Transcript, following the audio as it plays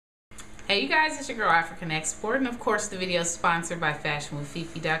Hey you guys, it's your girl African Export, and of course the video is sponsored by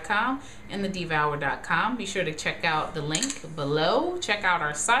fashionwithfifi.com and thedevour.com. Be sure to check out the link below. Check out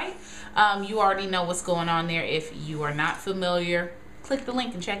our site. You already know what's going on there. If you are not familiar, click the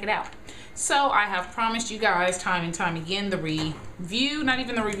link and check it out. So I have promised you guys time and time again the review, not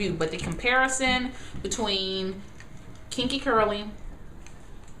even the review, but the comparison between Kinky Curly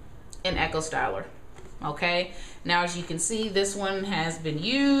and Echo Styler. Okay, now as you can see, this one has been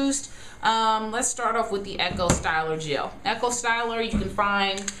used. Let's start off with the Echo Styler gel. Echo Styler you can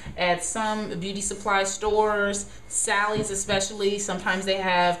find at some beauty supply stores, Sally's especially. Sometimes they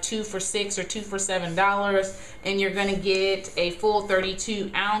have 2 for $6 or 2 for $7, and you're gonna get a full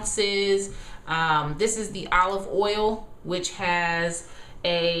 32 ounces. This is the olive oil, which has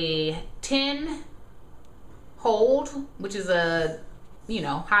a 10 hold, which is a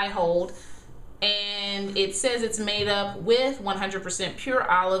high hold. And it says it's made up with 100% pure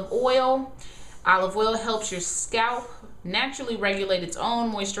olive oil. Olive oil helps your scalp naturally regulate its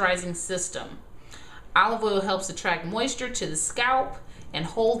own moisturizing system. Olive oil helps attract moisture to the scalp and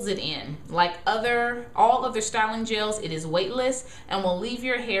holds it in. Like all other styling gels, it is weightless and will leave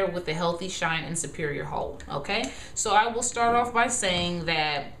your hair with a healthy shine and superior hold. Okay, so I will start off by saying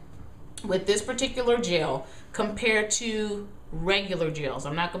that with this particular gel, compared to regular gels,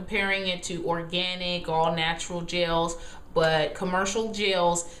 I'm not comparing it to organic, all natural gels, but commercial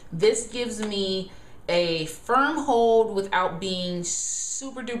gels, this gives me a firm hold without being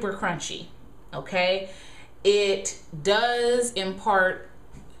super duper crunchy. Okay, it does impart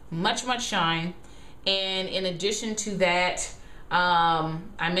much shine, and in addition to that,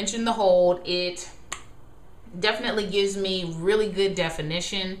 I mentioned the hold. It definitely gives me really good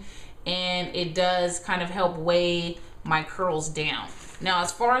definition, and it does kind of help weigh my curls down. Now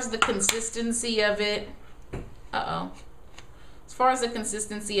as far as the consistency of it,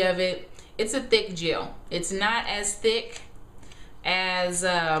 it's a thick gel. It's not as thick as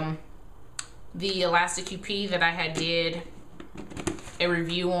the Elastic QP that I had did a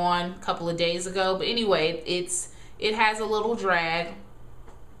review on a couple of days ago, but anyway, it has a little drag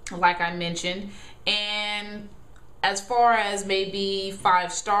like I mentioned. And as far as maybe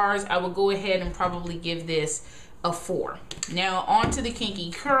 5 stars, I would go ahead and probably give this a 4. Now on to the Kinky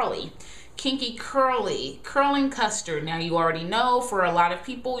Curly. Kinky Curly Curling Custard. Now you already know, for a lot of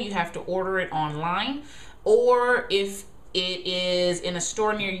people you have to order it online, or if it is in a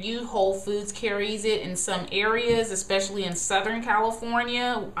store near you, Whole Foods carries it in some areas, especially in Southern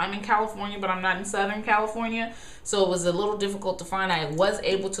California. I'm in California, but I'm not in Southern California, so it was a little difficult to find. I was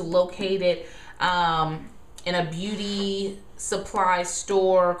able to locate it in a beauty supply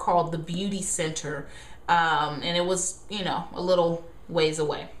store called the Beauty Center. And it was, a little ways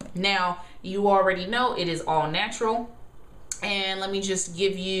away. Now, you already know it is all natural. And let me just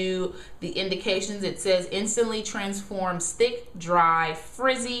give you the indications. It says instantly transforms thick, dry,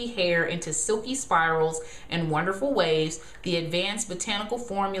 frizzy hair into silky spirals and wonderful waves. The advanced botanical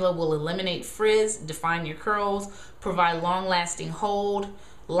formula will eliminate frizz, define your curls, provide long-lasting hold,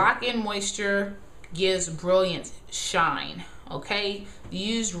 lock in moisture, gives brilliant shine. Okay,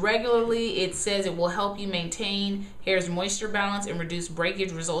 used regularly, it says it will help you maintain hair's moisture balance and reduce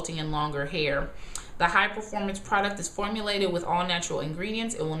breakage, resulting in longer hair. The high performance product is formulated with all natural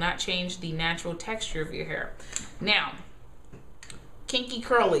ingredients. It will not change the natural texture of your hair. Now, Kinky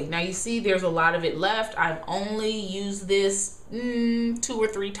Curly. Now you see there's a lot of it left. I've only used this 2 or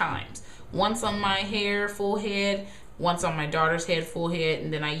 3 times. Once on my hair, full head, once on my daughter's head, full head,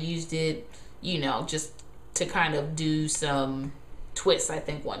 and then I used it, just to kind of do some twists, I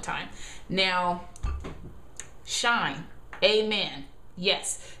think, one time. Now, shine. Amen.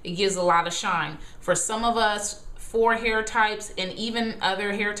 Yes, it gives a lot of shine. For some of us, 4 hair types, and even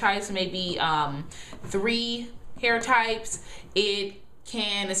other hair types, maybe 3 hair types, it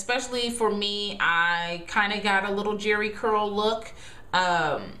can, especially for me, I kind of got a little Jerry curl look.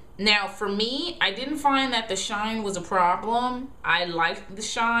 Now for me, I didn't find that the shine was a problem. I liked the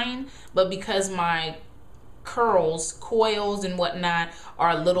shine, but because my curls, coils and whatnot are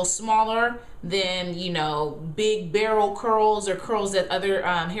a little smaller than big barrel curls or curls that other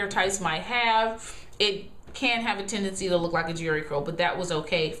hair types might have, it can have a tendency to look like a Jerry curl, but that was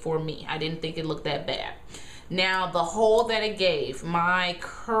okay for me. I didn't think it looked that bad. Now the hold that it gave, my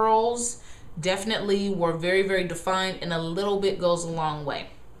curls definitely were very defined, and a little bit goes a long way.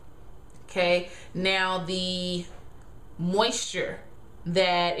 Okay, now the moisture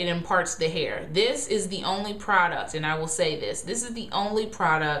that it imparts the hair. This is the only product, and I will say this is the only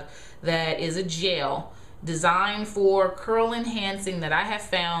product that is a gel designed for curl enhancing that I have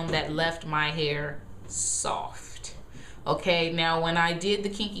found that left my hair soft. Okay, now when I did the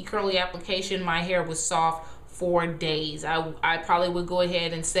Kinky Curly application, my hair was soft for days. I probably would go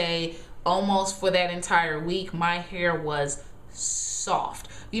ahead and say almost for that entire week, my hair was soft.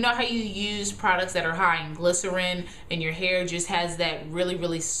 You know how you use products that are high in glycerin and your hair just has that really,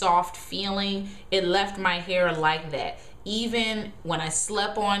 really soft feeling? It left my hair like that. Even when I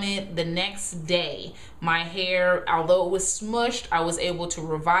slept on it the next day, my hair, although it was smushed, I was able to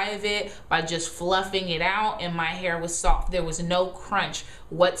revive it by just fluffing it out, and my hair was soft. There was no crunch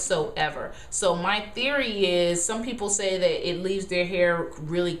whatsoever. So my theory is, some people say that it leaves their hair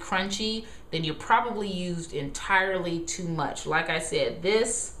really crunchy. Then you probably used entirely too much. Like I said,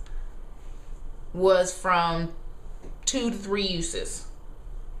 this was from 2 to 3 uses.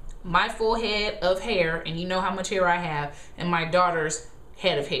 My full head of hair, and you know how much hair I have, and my daughter's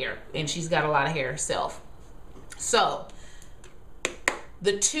head of hair, and she's got a lot of hair herself. So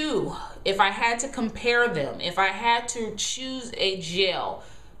the two, if I had to compare them, if I had to choose a gel,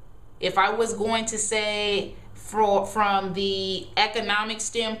 if I was going to say from the economic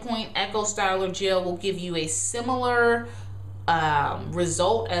standpoint, Eco Styler gel will give you a similar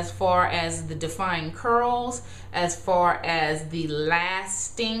result as far as the defined curls, as far as the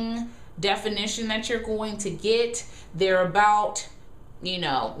lasting definition that you're going to get. They're about, you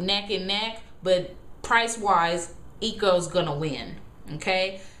know, neck and neck, but price wise, Eco's gonna win.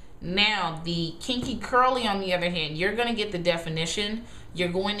 Okay, now the Kinky Curly, on the other hand, you're gonna get the definition, you're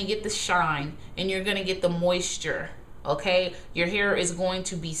going to get the shine, and you're gonna get the moisture. Okay, your hair is going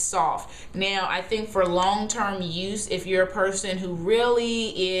to be soft. Now, I think for long-term use, if you're a person who really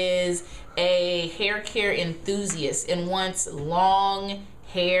is a hair care enthusiast and wants long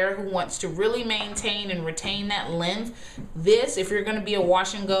hair, who wants to really maintain and retain that length, this, if you're going to be a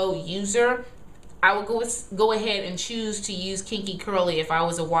wash and go user, I would go ahead and choose to use Kinky Curly if I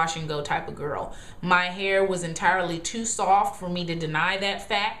was a wash and go type of girl. My hair was entirely too soft for me to deny that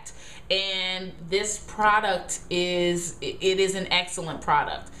fact. And this product is an excellent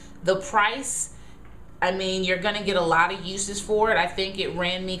product. The price, I mean, you're gonna get a lot of uses for it. I think it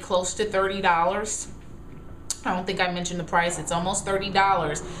ran me close to $30. I don't think I mentioned the price. It's almost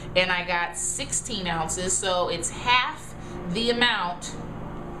 $30, and I got 16 ounces, so it's half the amount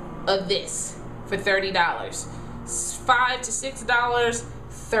of this for $30. $5 to $6,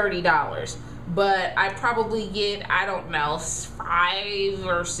 $30. But I probably get, I don't know, 5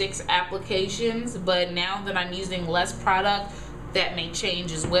 or 6 applications. But now that I'm using less product, that may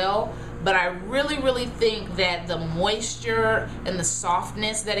change as well. But I really, really think that the moisture and the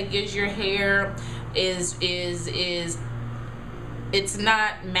softness that it gives your hair is it's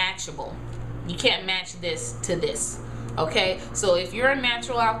not matchable. You can't match this to this. Okay, so if you're a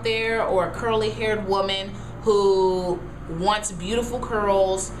natural out there, or a curly haired woman who wants beautiful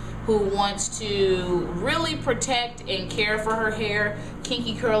curls, who wants to really protect and care for her hair,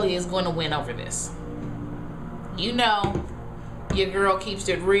 Kinky Curly is going to win over this. You know, your girl keeps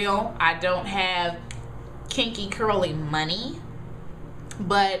it real. I don't have Kinky Curly money,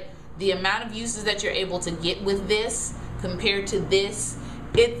 but the amount of uses that you're able to get with this compared to this,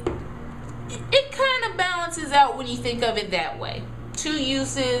 it kind of balances out when you think of it that way. 2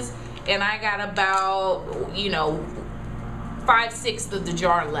 uses, and I got about, you know, 5/6 of the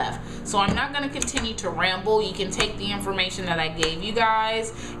jar left. So I'm not going to continue to ramble. You can take the information that I gave you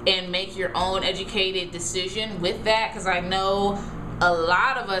guys and make your own educated decision with that, because I know a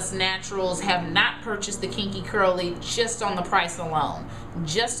lot of us naturals have not purchased the Kinky Curly just on the price alone,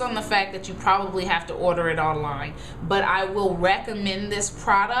 just on the fact that you probably have to order it online. But I will recommend this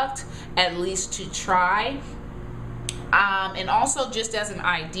product at least to try. And also, just as an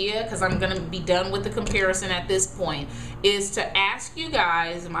idea, because I'm going to be done with the comparison at this point, is to ask you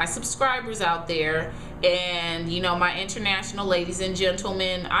guys, my subscribers out there, and you know, my international ladies and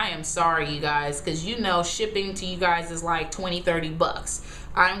gentlemen, I am sorry, you guys, because you know shipping to you guys is like 20-30 bucks.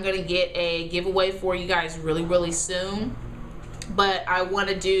 I'm going to get a giveaway for you guys really, really soon, but I want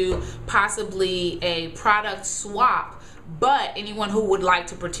to do possibly a product swap. But anyone who would like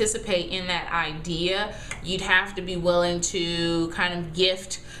to participate in that idea, you'd have to be willing to kind of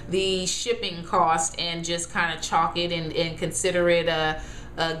gift the shipping cost and just kind of chalk it and consider it a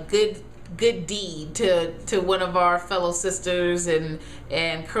good deed to one of our fellow sisters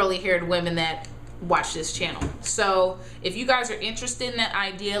and curly haired women that watch this channel. So if you guys are interested in that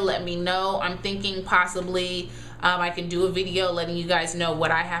idea, let me know. I'm thinking possibly I can do a video letting you guys know what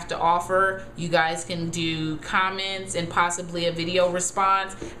I have to offer. You guys can do comments and possibly a video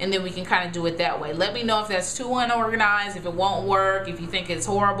response, and then we can kind of do it that way. Let me know if that's too unorganized, if it won't work, if you think it's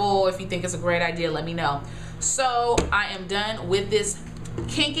horrible, if you think it's a great idea, let me know. So I am done with this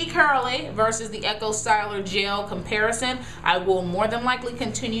Kinky Curly versus the Eco Styler Gel comparison. I will more than likely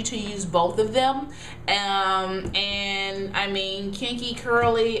continue to use both of them. And I mean, Kinky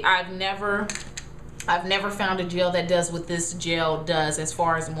Curly, I've never found a gel that does what this gel does as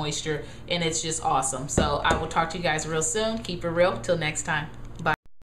far as moisture, and it's just awesome. So I will talk to you guys real soon. Keep it real. Till next time.